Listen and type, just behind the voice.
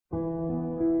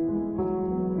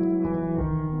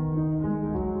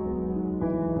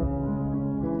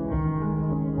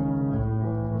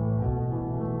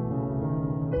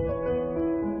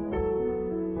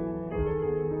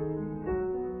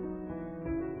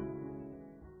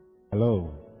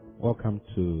Hello, welcome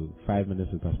to 5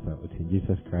 Minutes with Pastor Otin.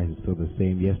 Jesus Christ is still the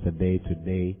same yesterday,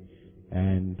 today,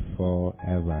 and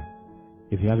forever.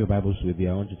 If you have your Bibles with you,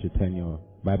 I want you to turn your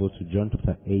Bible to John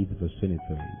chapter 8, verse 23.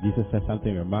 Jesus said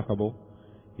something remarkable.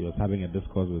 He was having a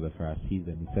discourse with the Pharisees,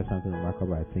 and he said something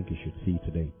remarkable I think you should see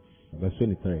today. Verse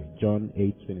 23, John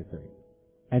 8:23.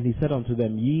 And he said unto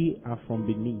them, Ye are from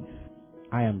beneath,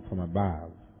 I am from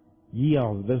above. Ye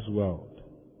are of this world,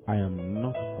 I am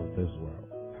not of this world.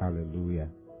 Hallelujah.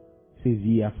 He says,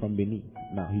 Ye are from beneath.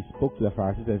 Now he spoke to the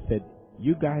Pharisees and said,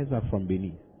 You guys are from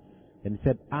beneath. And he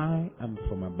said, I am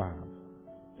from above.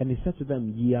 And he said to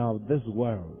them, Ye are of this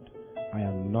world, I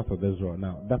am not of this world.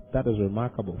 Now that is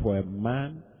remarkable. For a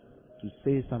man to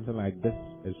say something like this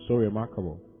is so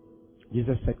remarkable.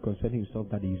 Jesus said concerning himself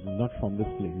that he is not from this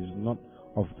place, he is not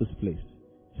of this place.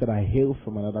 He said, I hail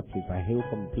from another place. I hail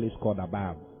from a place called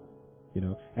above.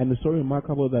 And it's so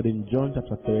remarkable that in John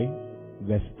chapter 3,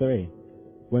 verse 3,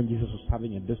 when Jesus was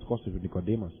having a discourse with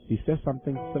Nicodemus, he said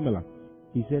something similar.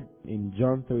 He said in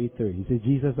John 3:3, he said,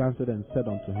 Jesus answered and said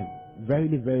unto him,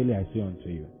 Verily, verily, I say unto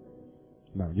you.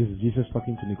 Now, this is Jesus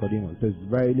talking to Nicodemus. He says,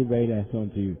 Verily, verily, I say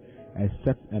unto you,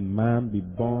 except a man be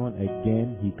born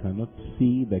again, he cannot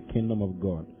see the kingdom of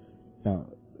God. Now,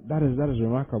 that is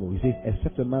remarkable. He says,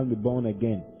 except a man be born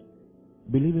again.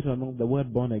 Believe it or not, the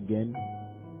word born again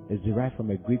is derived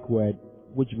from a Greek word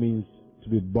which means to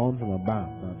be born from above.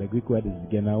 Now, the Greek word is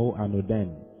genao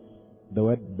anoden. The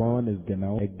word born is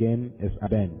genao, again is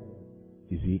aben.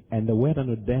 You see, and the word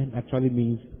anoden actually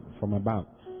means from above.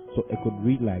 So it could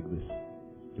read like this.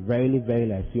 Verily,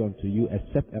 verily, I say unto you,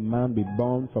 except a man be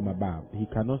born from above, he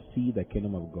cannot see the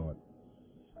kingdom of God.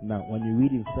 Now, when you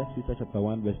read in 1 Peter chapter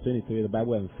 1, verse 23, the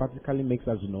Bible emphatically makes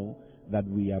us know that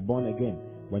we are born again.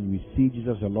 When we see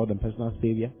Jesus, the Lord and personal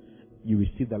Savior, you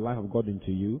receive the life of God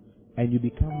into you, and you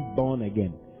become born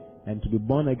again. And to be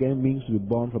born again means to be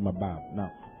born from above.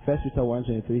 Now, 1 Peter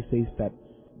 1:23 says that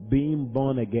being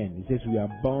born again, it says we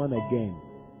are born again,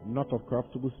 not of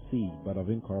corruptible seed, but of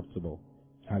incorruptible.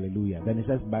 Hallelujah. Then it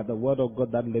says, by the word of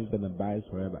God that lives and abides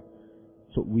forever.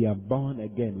 So we are born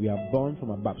again. We are born from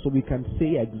above. So we can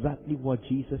say exactly what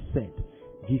Jesus said.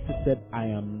 Jesus said, I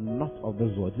am not of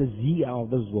this world. He says, Ye are of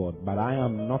this world, but I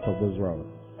am not of this world.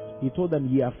 He told them,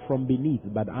 Ye are from beneath,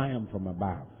 but I am from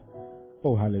above.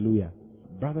 Oh, hallelujah.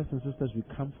 Brothers and sisters, we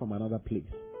come from another place.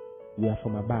 We are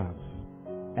from above.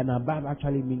 And above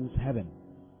actually means heaven.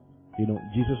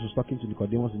 Jesus was talking to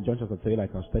Nicodemus in John chapter 3, like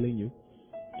I was telling you.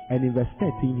 And in verse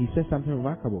 13, he said something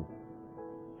remarkable.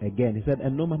 Again, he said,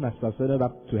 And no man has ascended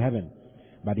up to heaven,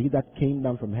 but he that came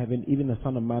down from heaven, even the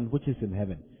Son of Man which is in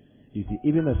heaven. You see,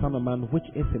 even the Son of Man which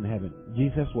is in heaven.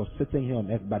 Jesus was sitting here on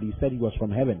earth, but he said he was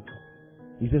from heaven.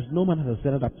 He says, No man has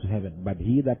ascended up to heaven, but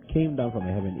he that came down from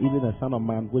heaven, even the Son of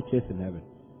Man which is in heaven.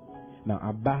 Now,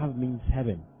 above means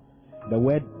heaven. The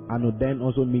word anoden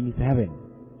also means heaven.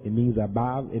 It means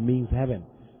above, it means heaven.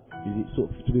 You see, so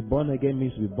to be born again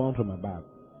means to be born from above.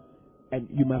 And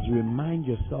you must remind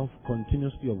yourself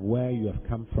continuously of where you have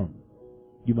come from.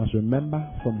 You must remember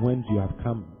from whence you have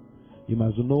come. You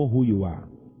must know who you are.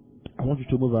 I want you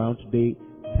to move around today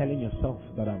telling yourself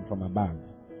that I'm from above.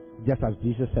 Just as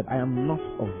Jesus said, I am not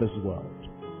of this world.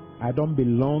 I don't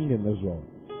belong in this world.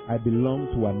 I belong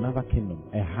to another kingdom,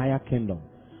 a higher kingdom,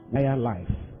 higher life.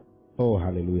 Oh,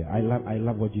 hallelujah. I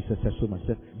love what Jesus said so much. He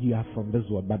said, Ye are from this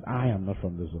world, but I am not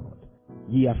from this world.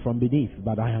 Ye are from beneath,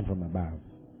 but I am from above.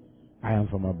 I am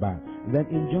from above. Then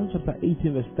in John chapter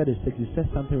 18, verse 36, he says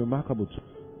something remarkable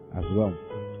as well.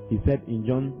 He said in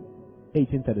John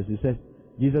 18:36, he says,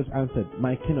 Jesus answered,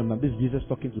 My kingdom, now this is Jesus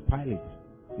talking to Pilate.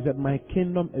 He said, My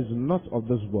kingdom is not of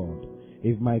this world.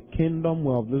 If my kingdom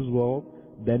were of this world,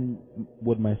 then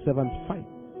would my servants fight,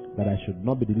 that I should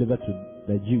not be delivered to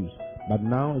the Jews. But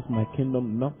now is my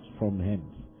kingdom not from hence.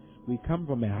 We come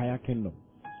from a higher kingdom.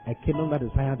 A kingdom that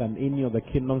is higher than any of the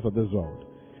kingdoms of this world.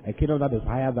 A kingdom that is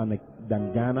higher than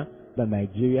Ghana, than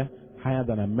Nigeria, higher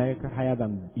than America, higher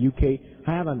than UK,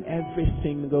 higher than every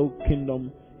single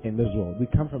kingdom in this world. We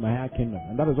come from a higher kingdom.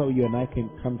 And that is where you and I can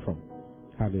come from.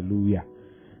 Hallelujah.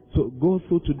 So go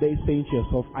through today saying to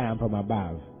yourself, I am from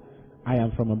above. I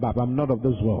am from above. I'm not of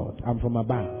this world. I'm from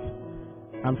above.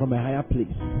 I'm from a higher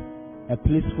place. A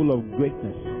place full of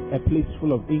greatness. A place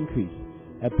full of increase.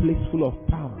 A place full of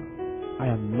power. I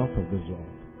am not of this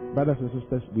world. Brothers and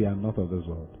sisters, we are not of this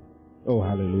world. Oh,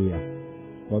 hallelujah.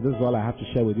 Well, this is all I have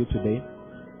to share with you today.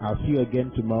 I'll see you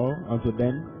again tomorrow. Until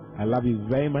then, I love you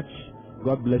very much.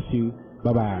 God bless you.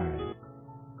 Bye-bye.